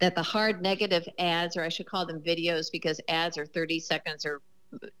 that the hard negative ads, or I should call them videos, because ads are 30 seconds or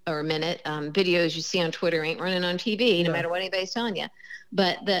a minute. Videos you see on Twitter ain't running on TV, no matter what anybody's telling you.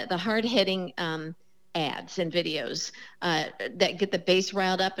 But the hard-hitting ads and videos that get the base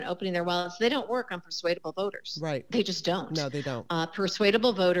riled up and opening their wallets, they don't work on persuadable voters. Right. They just don't. No, they don't.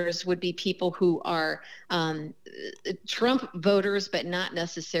 Persuadable voters would be people who are Trump voters, but not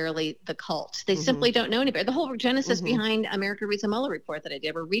necessarily the cult. They simply don't know any better. The whole genesis behind America Reads the Mueller report that I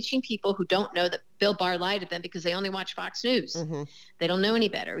did, we're reaching people who don't know that Bill Barr lied to them because they only watch Fox News. They don't know any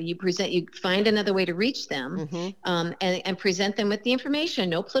better. You find another way to reach them and present them with the information.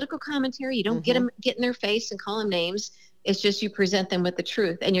 No political commentary. You don't get in their face and call them names. It's just you present them with the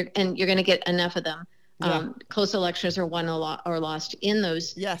truth, and you're going to get enough of them. Close elections are won or lost in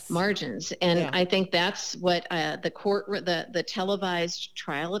those margins, and I think that's what the televised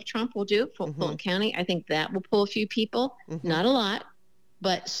trial of Trump will do. Fulton County, I think that will pull a few people, not a lot,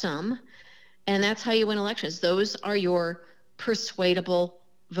 but some, and that's how you win elections. Those are your persuadable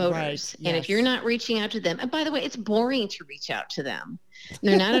voters. Right, yes. And if you're not reaching out to them, and by the way, it's boring to reach out to them.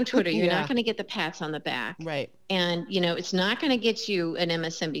 They're not on Twitter. You're not going to get the pats on the back. Right. And, it's not going to get you an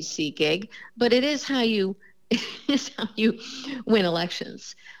MSNBC gig, but it is how you win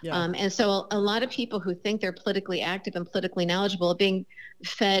elections. Yeah. And so a lot of people who think they're politically active and politically knowledgeable are being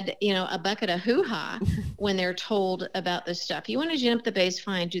fed, a bucket of hoo-ha when they're told about this stuff. You want to gin up the base,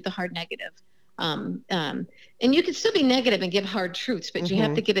 fine, do the hard negative. And you can still be negative and give hard truths, but you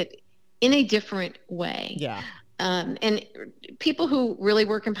have to give it in a different way. Yeah. And people who really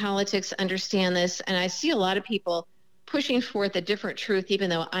work in politics understand this. And I see a lot of people pushing forth a different truth, even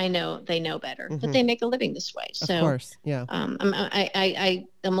though I know they know better, but they make a living this way. So, of course, yeah. I'm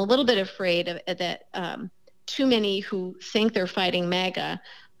a little bit afraid of that. Too many who think they're fighting MAGA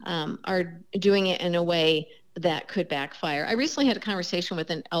are doing it in a way that could backfire. I recently had a conversation with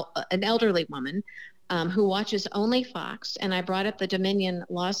an elderly woman who watches only Fox, and I brought up the Dominion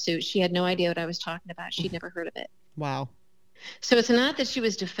lawsuit. She had no idea what I was talking about. She'd never heard of it. Wow. So it's not that she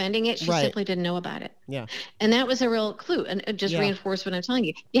was defending it. She simply didn't know about it. Yeah. And that was a real clue, and it just reinforced what I'm telling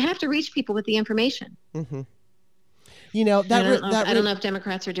you. You have to reach people with the information. Mm-hmm. I don't know if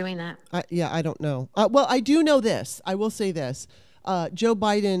Democrats are doing that. I don't know. Well, I do know this. I will say this. Joe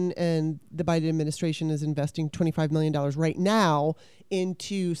Biden and the Biden administration is investing $25 million right now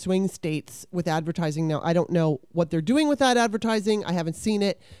into swing states with advertising. Now, I don't know what they're doing with that advertising. I haven't seen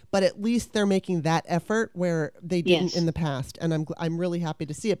it, but at least they're making that effort where they didn't in the past. And I'm really happy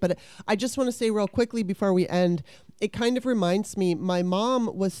to see it. But I just want to say real quickly before we end, it kind of reminds me, my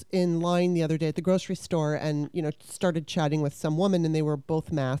mom was in line the other day at the grocery store and, started chatting with some woman, and they were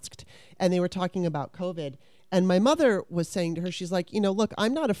both masked, and they were talking about COVID. And my mother was saying to her, she's like, look,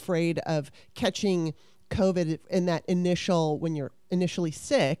 I'm not afraid of catching COVID in that when you're initially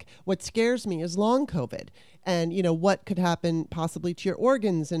sick. What scares me is long COVID and, what could happen possibly to your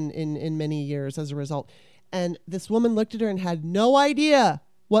organs in many years as a result. And this woman looked at her and had no idea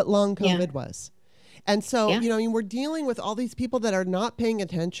what long COVID was. And so, we're dealing with all these people that are not paying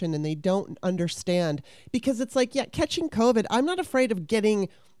attention and they don't understand, because it's like, catching COVID, I'm not afraid of getting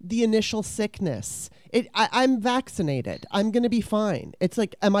the initial sickness. I'm vaccinated. I'm going to be fine. It's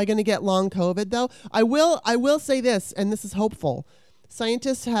like, am I going to get long COVID though? I will say this, and this is hopeful.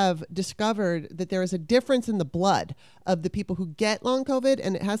 Scientists have discovered that there is a difference in the blood of the people who get long COVID,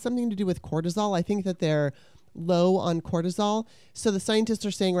 and it has something to do with cortisol. I think that they're low on cortisol. So the scientists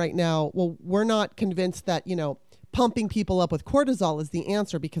are saying right now, well, we're not convinced that, pumping people up with cortisol is the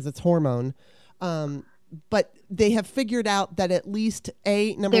answer because it's hormone. But they have figured out that at least number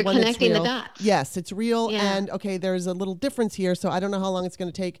one, it's real. They're connecting the dots. Yes, it's real. Yeah. And okay, there's a little difference here. So I don't know how long it's going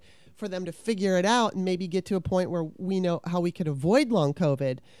to take for them to figure it out and maybe get to a point where we know how we could avoid long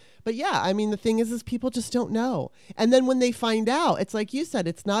COVID. But yeah, I mean, the thing is people just don't know. And then when they find out, it's like you said,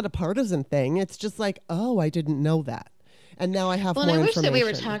 it's not a partisan thing. It's just like, oh, I didn't know that. And now I have more information. Well, I wish that we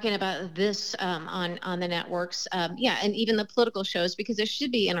were talking about this on the networks, and even the political shows, because there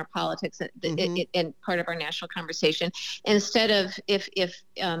should be inner politics in part of our national conversation, instead of if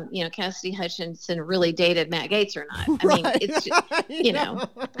Cassidy Hutchinson really dated Matt Gaetz or not. I mean, it's just,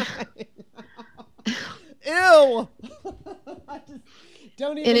 Ew.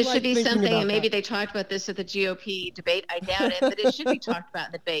 Don't even and it like should be something, and maybe that. They talked about this at the GOP debate. I doubt it, but it should be talked about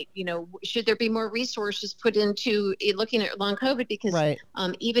in the debate. Should there be more resources put into looking at long COVID? Because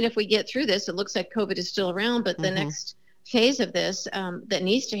even if we get through this, it looks like COVID is still around, but the next phase of this that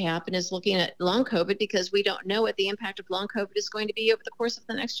needs to happen is looking at long COVID, because we don't know what the impact of long COVID is going to be over the course of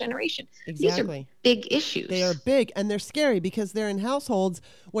the next generation. Exactly. These are big issues. They are big, and they're scary because they're in households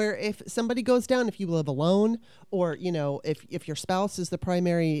where if somebody goes down, if you live alone, or if your spouse is the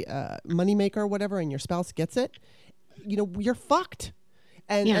primary moneymaker or whatever, and your spouse gets it, you're fucked.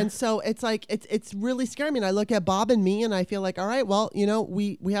 And so it's like it's really scary. I mean, I look at Bob and me, and I feel like, all right, well,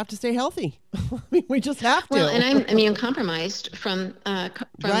 we have to stay healthy. I mean, we just have to. Well, and I'm immunocompromised from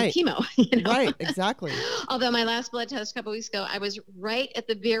chemo. Right, exactly. Although my last blood test a couple weeks ago, I was right at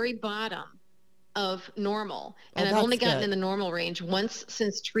the very bottom of normal, and I've only gotten in the normal range once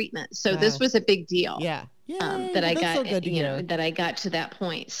since treatment. So this was a big deal. Yeah. That I got, that I got to that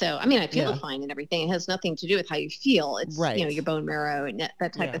point. So, I mean, I feel fine and everything. It has nothing to do with how you feel. It's, your bone marrow and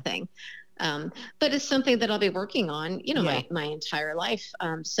that type of thing. But it's something that I'll be working on, my entire life.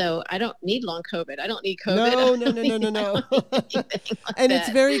 So I don't need long COVID. I don't need COVID. No. And it's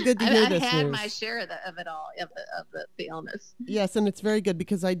very good to hear this I've had news. my share of it all, of the illness. Yes, and it's very good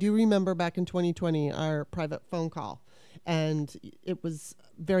because I do remember back in 2020, our private phone call. And it was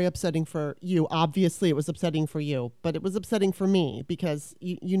very upsetting for you. Obviously, it was upsetting for you, but it was upsetting for me because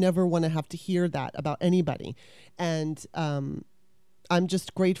you never want to have to hear that about anybody. And I'm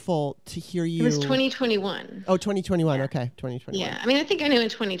just grateful to hear you. It was 2021. Oh, 2021. Yeah. Okay, 2021. Yeah, I mean, I think I knew in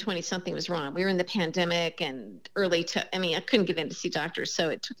 2020 something was wrong. We were in the pandemic and I couldn't get in to see doctors, so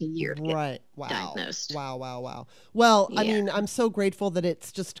it took a year to get diagnosed. Wow. Well, I mean, I'm so grateful that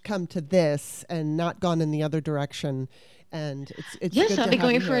it's just come to this and not gone in the other direction. And it's yes, good I'll to be have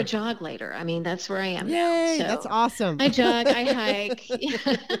going you for here. a jog later. I mean, that's where I am Yay, now. So that's awesome. I jog, I hike,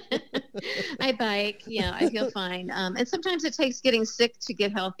 I bike. Yeah, I feel fine. And sometimes it takes getting sick to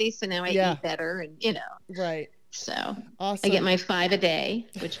get healthy. So now I eat better, and Right. So awesome. I get my 5 a day,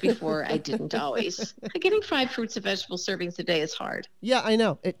 which before I didn't always. Getting 5 fruits and vegetable servings a day is hard. Yeah, I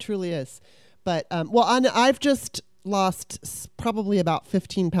know. It truly is. But I've just lost probably about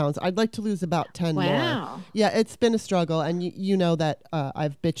 15 pounds. I'd like to lose about 10 more. Yeah, it's been a struggle. And you know that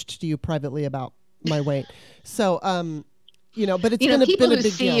I've bitched to you privately about my weight. So, but it's been a big deal. People who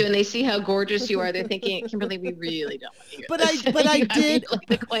see you and they see how gorgeous you are, they're thinking, Kimberly, we really don't want to hear this. But I did. Like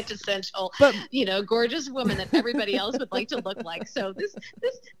the quintessential, gorgeous woman that everybody else would like to look like. So this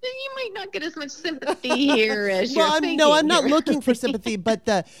you might not get as much sympathy here as you're thinking. No, I'm not looking for sympathy, but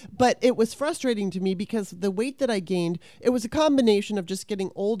it was frustrating to me because the weight that I gained, it was a combination of just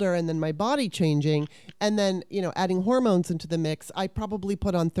getting older and then my body changing, and then adding hormones into the mix. I probably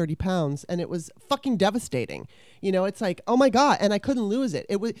put on 30 pounds, and it was fucking devastating. It's like, oh my God. And I couldn't lose it.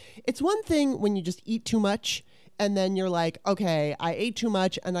 It's one thing when you just eat too much and then you're like, okay, I ate too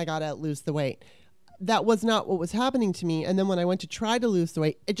much and I got to lose the weight. That was not what was happening to me. And then when I went to try to lose the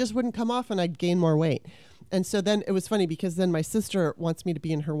weight, it just wouldn't come off and I'd gain more weight. And so then it was funny because then my sister wants me to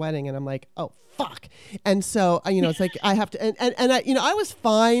be in her wedding and I'm like, oh, fuck. And so, it's like I have to, and I was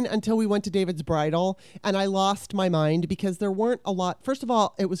fine until we went to David's bridal and I lost my mind because there weren't a lot. First of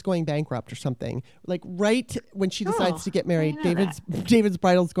all, it was going bankrupt or something. Like right when she decides to get married, David's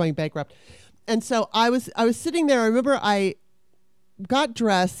bridal's going bankrupt. And so I was sitting there. I remember I got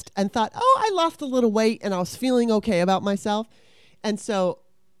dressed and thought, oh, I lost a little weight and I was feeling okay about myself. And so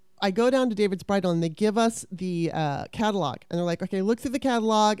I go down to David's bridal and they give us the catalog and they're like, okay, look through the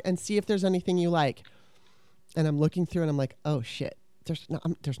catalog and see if there's anything you like. And I'm looking through and I'm like, oh shit,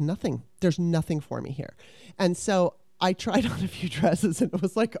 there's nothing. There's nothing for me here. And so I tried on a few dresses and it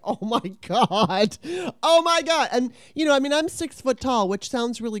was like, oh my God. And I'm 6 foot tall, which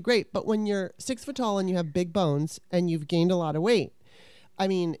sounds really great. But when you're 6 foot tall and you have big bones and you've gained a lot of weight, I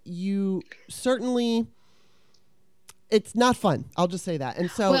mean, you certainly, it's not fun. I'll just say that.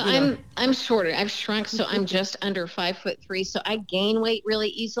 And so, I'm shorter. I've shrunk, so I'm just under 5'3". So I gain weight really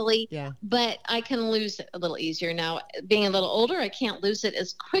easily. Yeah. But I can lose it a little easier now. Being a little older, I can't lose it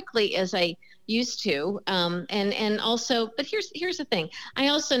as quickly as I used to. And also, but here's the thing. I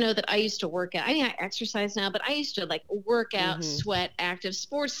also know that I used to work out. I mean, I exercise now, but I used to like work out, sweat, active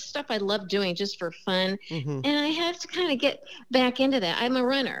sports, stuff I love doing just for fun. And I have to kind of get back into that. I'm a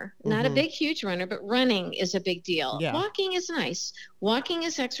runner, not a big, huge runner, but running is a big deal. Yeah. Walking is nice. Walking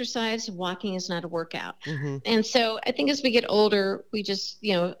is exercise. Walking is not a workout. And so I think as we get older, we just,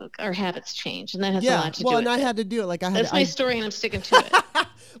 our habits change, and that has a lot to do with it. Well, and I had to do it. That's my story, and I'm sticking to it.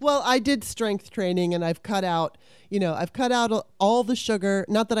 Well, I did strength training, and I've cut out all the sugar.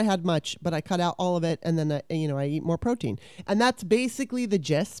 Not that I had much, but I cut out all of it, and then I eat more protein, and that's basically the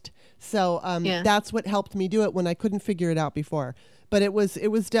gist. So that's what helped me do it when I couldn't figure it out before. But it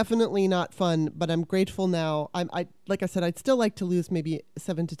was definitely not fun. But I'm grateful now. I like I said, I'd still like to lose maybe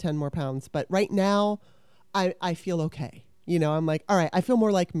 7 to 10 more pounds, but right now, I feel okay. I'm like, all right, I feel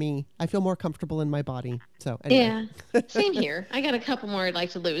more like me. I feel more comfortable in my body. So anyway. Yeah, same here. I got a couple more I'd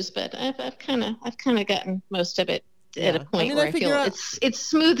like to lose, but I've kind of gotten most of it at a point where I feel it's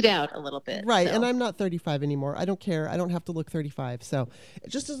smoothed out a little bit. Right, so. And I'm not 35 anymore. I don't care. I don't have to look 35. So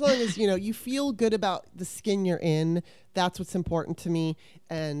just as long as you feel good about the skin you're in, that's what's important to me.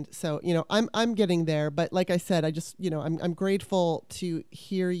 And so I'm getting there. But like I said, I just I'm grateful to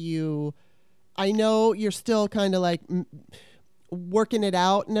hear you. I know you're still kind of like working it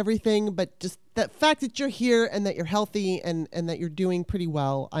out and everything, but just that fact that you're here and that you're healthy and that you're doing pretty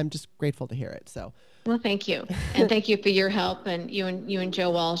well, I'm just grateful to hear it. So, well, thank you. And thank you for your help, and you and Joe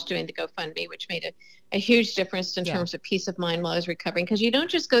Walsh doing the GoFundMe, which made a huge difference in terms of peace of mind while I was recovering, because you don't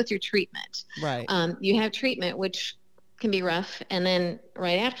just go through treatment. Right. You have treatment, which can be rough. And then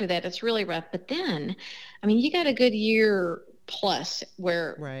right after that, it's really rough. But then, you got a good year plus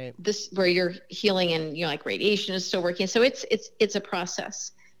where you're healing, and like radiation is still working. So it's a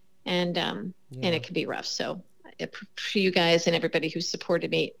process, and it can be rough. So for you guys and everybody who supported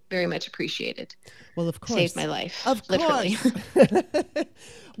me, very much appreciated. Well, of course. Saved my life. Of literally. course.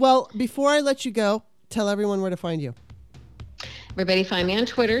 Well, before I let you go, tell everyone where to find you. Everybody find me on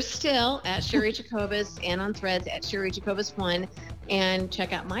Twitter still at Cheri Jacobus, and on Threads at Cheri Jacobus1. And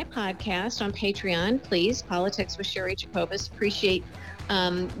check out my podcast on Patreon, please. Politics with Cheri Jacobus. Appreciate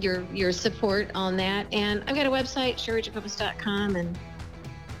your support on that. And I've got a website, CheriJacobus.com, and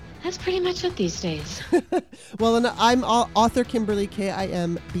that's pretty much it these days. Well, and I'm author Kimberly,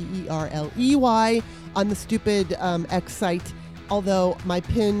 Kimberley, on the stupid X site. Although my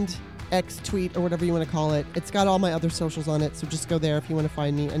pinned X tweet, or whatever you want to call it, it's got all my other socials on it. So just go there if you want to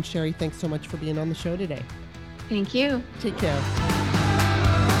find me. And Cheri, thanks so much for being on the show today. Thank you. Take care.